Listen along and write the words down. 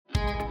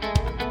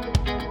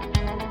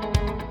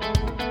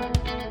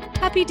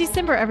Happy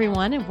December,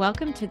 everyone, and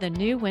welcome to the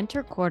new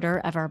winter quarter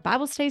of our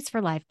Bible Studies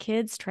for Life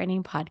Kids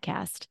Training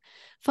Podcast.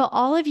 For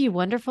all of you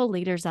wonderful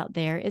leaders out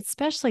there,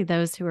 especially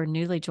those who are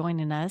newly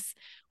joining us,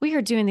 we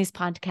are doing these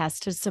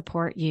podcasts to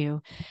support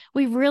you.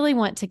 We really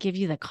want to give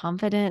you the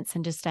confidence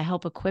and just to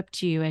help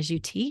equip you as you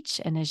teach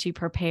and as you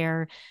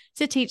prepare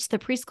to teach the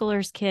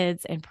preschoolers,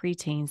 kids, and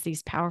preteens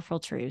these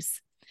powerful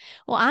truths.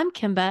 Well, I'm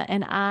Kimba,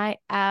 and I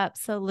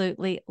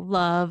absolutely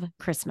love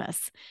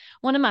Christmas.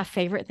 One of my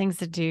favorite things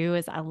to do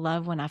is I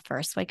love when I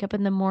first wake up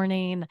in the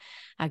morning,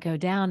 I go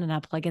down and I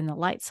plug in the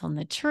lights on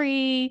the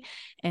tree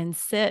and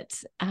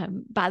sit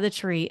by the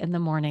tree in the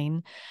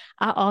morning.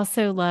 I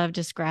also love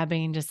just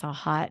grabbing just a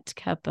hot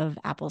cup of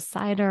apple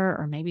cider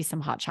or maybe some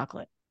hot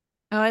chocolate.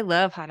 Oh, I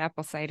love hot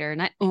apple cider,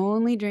 and I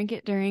only drink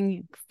it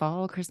during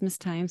fall, Christmas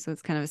time, so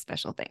it's kind of a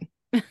special thing.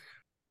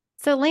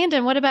 So,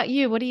 Landon, what about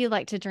you? What do you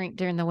like to drink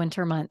during the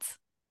winter months?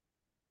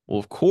 Well,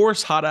 of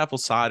course, hot apple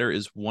cider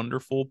is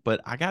wonderful, but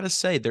I got to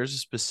say, there's a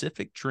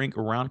specific drink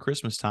around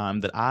Christmas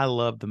time that I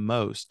love the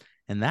most,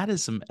 and that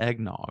is some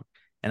eggnog.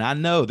 And I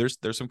know there's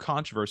some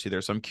controversy there,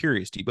 so I'm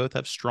curious. Do you both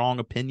have strong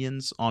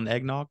opinions on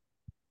eggnog?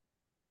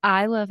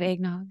 I love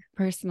eggnog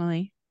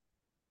personally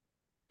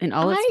in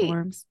all its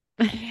forms.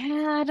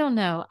 Yeah, I don't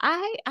know.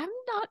 I'm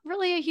not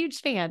really a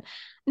huge fan.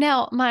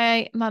 Now,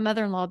 my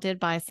mother-in-law did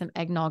buy some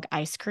eggnog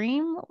ice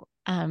cream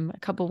a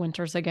couple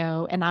winters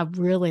ago, and I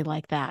really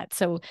like that.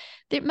 So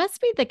it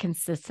must be the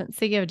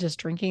consistency of just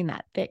drinking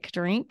that thick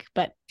drink,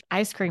 but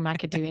ice cream I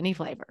could do any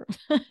flavor.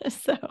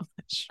 So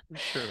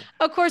Sure.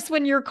 of course,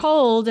 when you're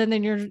cold and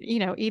then you're,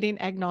 eating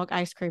eggnog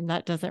ice cream,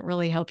 that doesn't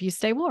really help you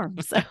stay warm.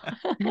 So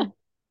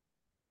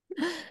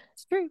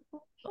It's true.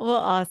 Well,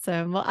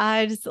 awesome. Well,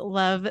 I just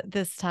love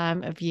this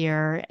time of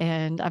year,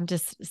 and I'm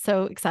just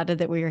so excited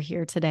that we are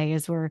here today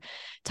as we're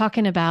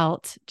talking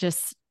about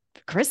just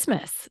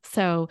Christmas.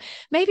 So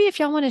maybe if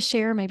y'all want to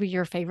share maybe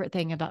your favorite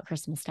thing about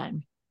Christmas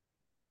time.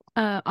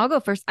 I'll go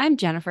first. I'm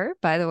Jennifer,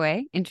 by the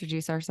way.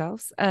 Introduce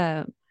ourselves.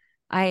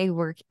 I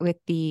work with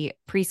the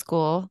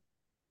preschool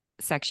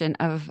section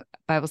of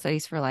Bible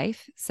Studies for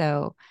Life.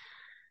 So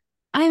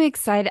I'm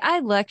excited.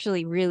 I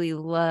actually really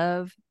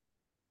love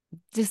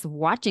just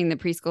watching the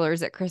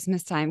preschoolers at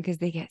Christmas time because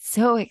they get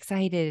so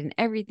excited and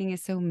everything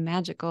is so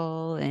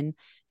magical. And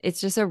it's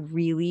just a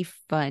really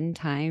fun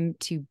time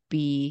to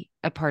be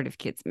a part of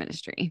kids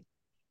ministry.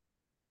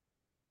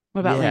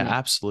 What about Landon?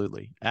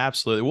 Absolutely.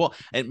 Absolutely. Well,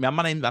 and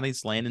my name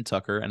is Landon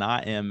Tucker, and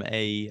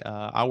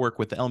I work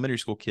with the elementary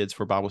school kids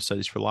for Bible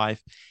Studies for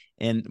Life.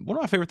 And one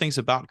of my favorite things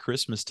about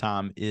Christmas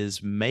time is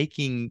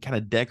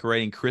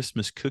decorating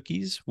Christmas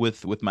cookies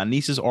with my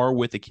nieces or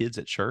with the kids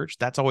at church.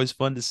 That's always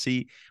fun to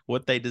see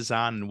what they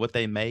design and what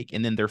they make.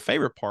 And then their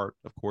favorite part,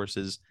 of course,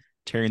 is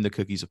tearing the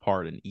cookies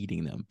apart and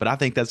eating them. But I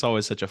think that's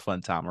always such a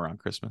fun time around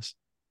Christmas.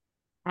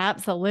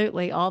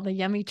 Absolutely. All the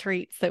yummy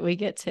treats that we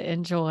get to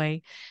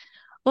enjoy.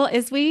 Well,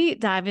 as we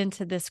dive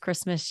into this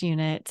Christmas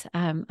unit,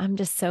 I'm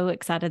just so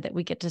excited that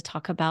we get to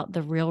talk about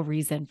the real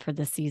reason for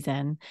the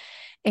season.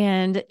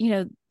 And,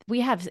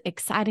 we have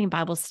exciting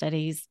Bible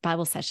studies,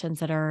 Bible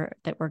sessions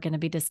that we're going to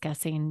be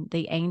discussing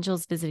the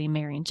angels visiting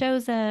Mary and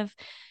Joseph,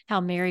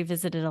 how Mary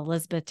visited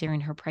Elizabeth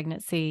during her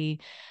pregnancy,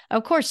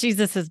 of course,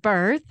 Jesus's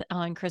birth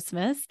on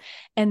Christmas,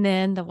 and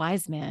then the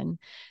wise men.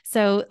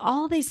 So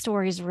all these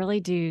stories really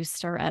do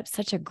stir up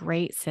such a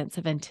great sense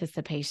of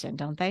anticipation,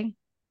 don't they?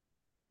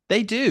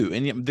 They do.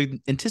 And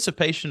the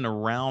anticipation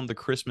around the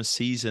Christmas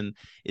season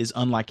is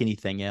unlike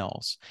anything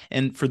else.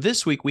 And for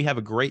this week, we have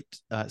a great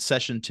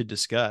session to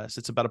discuss.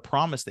 It's about a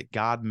promise that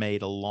God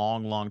made a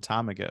long, long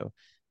time ago.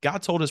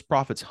 God told his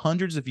prophets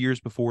hundreds of years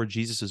before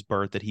Jesus'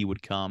 birth that he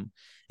would come.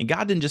 And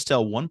God didn't just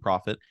tell one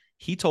prophet.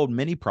 He told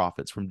many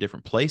prophets from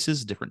different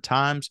places, different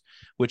times,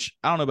 which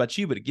I don't know about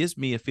you, but it gives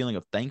me a feeling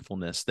of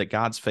thankfulness that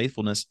God's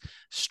faithfulness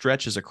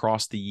stretches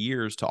across the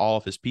years to all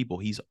of his people.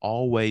 He's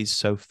always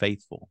so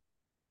faithful.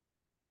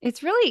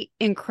 It's really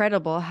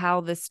incredible how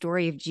the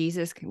story of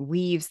Jesus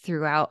weaves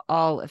throughout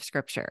all of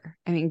Scripture.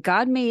 I mean,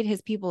 God made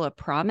his people a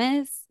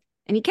promise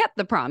and he kept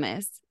the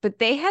promise, but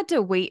they had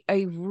to wait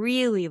a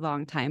really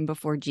long time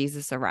before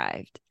Jesus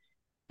arrived.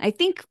 I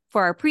think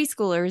for our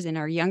preschoolers and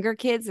our younger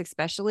kids,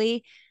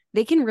 especially,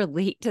 they can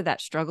relate to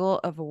that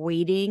struggle of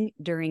waiting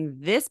during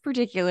this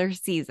particular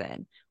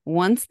season.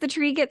 Once the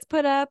tree gets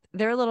put up,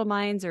 their little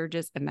minds are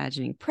just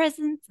imagining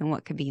presents and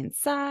what could be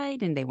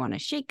inside, and they want to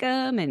shake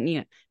them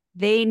and,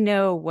 they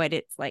know what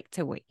it's like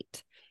to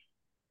wait.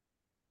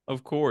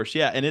 Of course.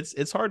 Yeah. And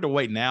it's hard to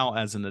wait now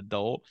as an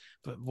adult,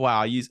 but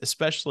wow,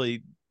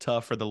 especially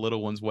tough for the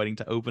little ones waiting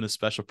to open a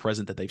special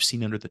present that they've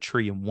seen under the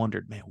tree and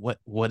wondered, man,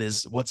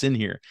 what's in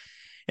here?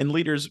 And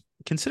leaders,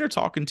 consider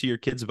talking to your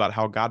kids about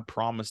how God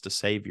promised a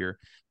savior,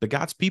 but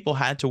God's people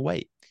had to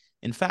wait.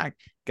 In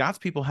fact, God's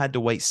people had to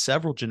wait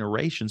several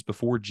generations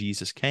before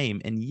Jesus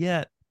came, and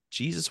yet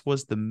Jesus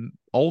was the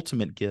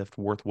ultimate gift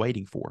worth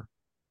waiting for.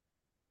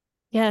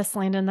 Yes,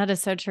 Landon, that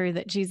is so true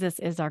that Jesus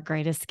is our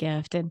greatest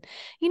gift. And,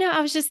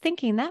 I was just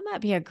thinking that might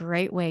be a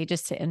great way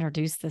just to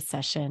introduce this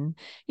session.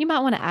 You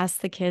might want to ask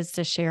the kids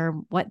to share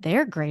what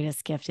their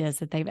greatest gift is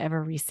that they've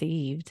ever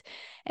received.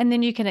 And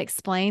then you can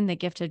explain the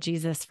gift of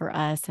Jesus for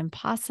us and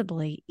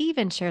possibly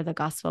even share the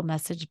gospel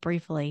message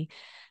briefly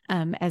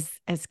as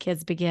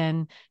kids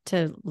begin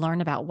to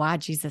learn about why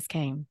Jesus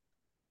came.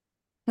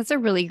 That's a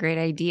really great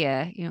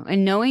idea,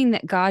 and knowing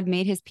that God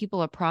made his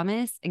people a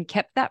promise and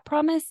kept that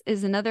promise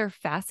is another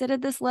facet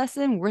of this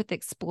lesson worth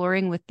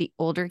exploring with the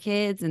older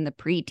kids and the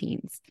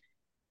preteens.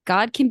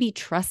 God can be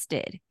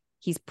trusted.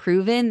 He's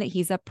proven that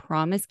he's a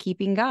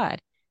promise-keeping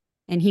God,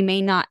 and he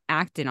may not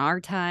act in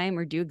our time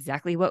or do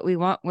exactly what we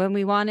want when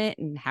we want it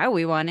and how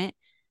we want it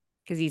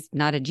because he's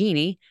not a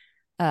genie,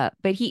 but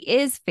he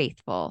is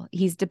faithful,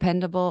 he's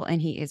dependable,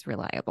 and he is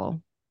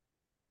reliable.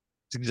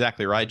 That's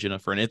exactly right,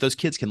 Jennifer. And if those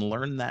kids can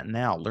learn that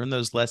now, learn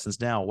those lessons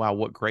now, wow,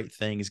 what great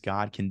things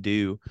God can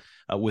do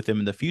with them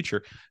in the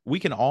future. We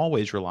can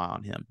always rely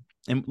on him.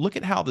 And look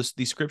at how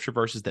these scripture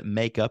verses that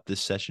make up this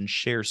session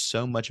share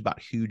so much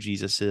about who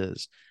Jesus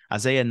is.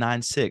 Isaiah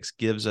 9:6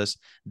 gives us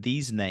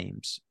these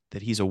names,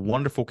 that he's a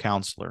wonderful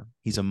counselor,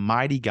 he's a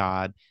mighty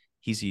God,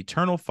 he's the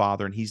eternal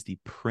Father, and he's the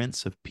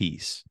Prince of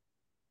Peace.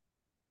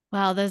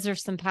 Wow, those are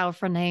some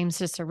powerful names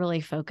just to really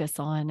focus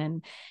on.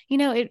 And,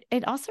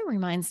 it also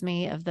reminds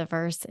me of the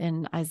verse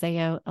in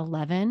Isaiah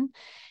 11.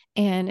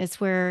 And it's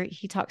where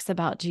he talks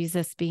about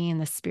Jesus being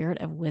the spirit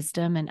of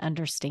wisdom and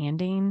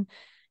understanding,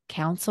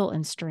 counsel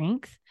and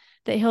strength,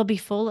 that he'll be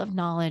full of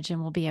knowledge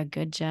and will be a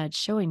good judge,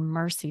 showing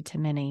mercy to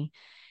many.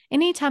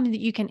 Anytime that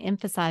you can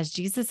emphasize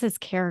Jesus's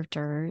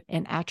character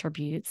and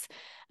attributes,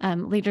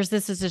 leaders,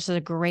 this is just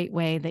a great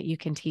way that you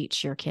can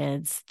teach your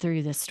kids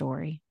through this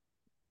story.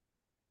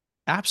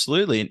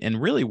 Absolutely. And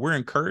really, we're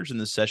encouraged in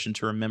this session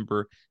to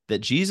remember that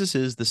Jesus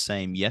is the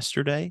same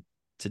yesterday,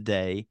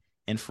 today,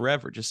 and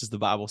forever, just as the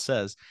Bible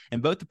says.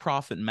 And both the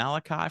prophet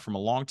Malachi from a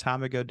long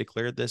time ago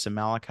declared this in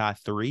Malachi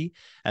 3,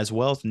 as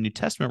well as the New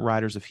Testament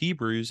writers of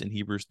Hebrews in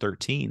Hebrews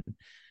 13.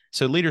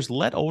 So leaders,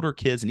 let older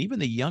kids and even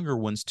the younger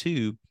ones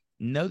too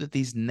know that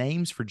these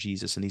names for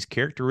Jesus and these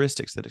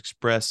characteristics that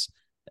express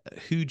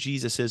who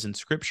Jesus is in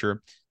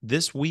Scripture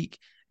this week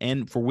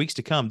and for weeks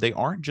to come, they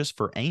aren't just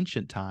for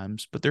ancient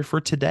times, but they're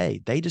for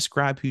today. They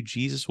describe who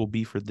Jesus will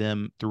be for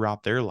them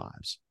throughout their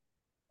lives.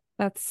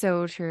 That's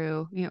so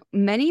true.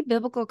 Many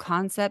biblical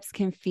concepts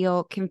can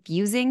feel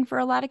confusing for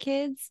a lot of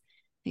kids.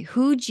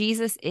 Who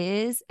Jesus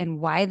is and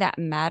why that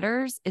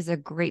matters is a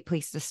great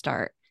place to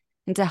start.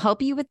 And to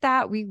help you with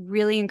that, we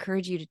really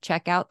encourage you to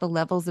check out the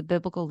levels of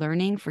biblical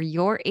learning for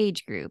your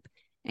age group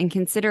and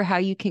consider how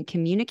you can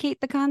communicate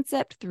the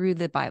concept through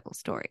the Bible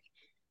story.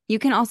 You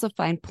can also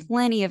find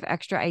plenty of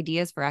extra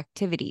ideas for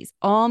activities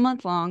all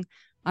month long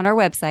on our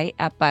website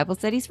at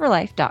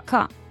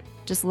BibleStudiesForLife.com.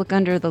 Just look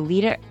under the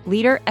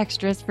Leader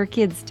Extras for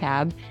Kids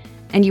tab,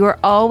 and you are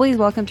always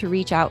welcome to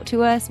reach out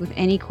to us with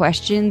any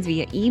questions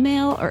via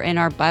email or in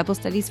our Bible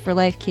Studies for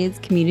Life Kids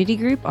community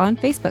group on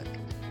Facebook.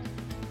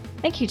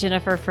 Thank you,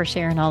 Jennifer, for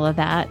sharing all of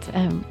that.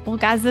 Well,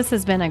 guys, this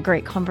has been a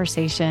great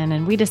conversation,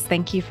 and we just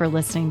thank you for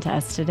listening to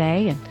us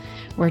today, and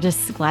we're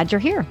just glad you're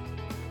here.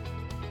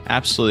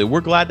 Absolutely.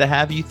 We're glad to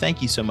have you.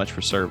 Thank you so much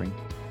for serving.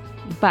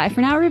 Bye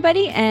for now,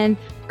 everybody, and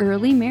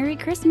early Merry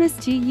Christmas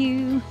to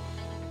you.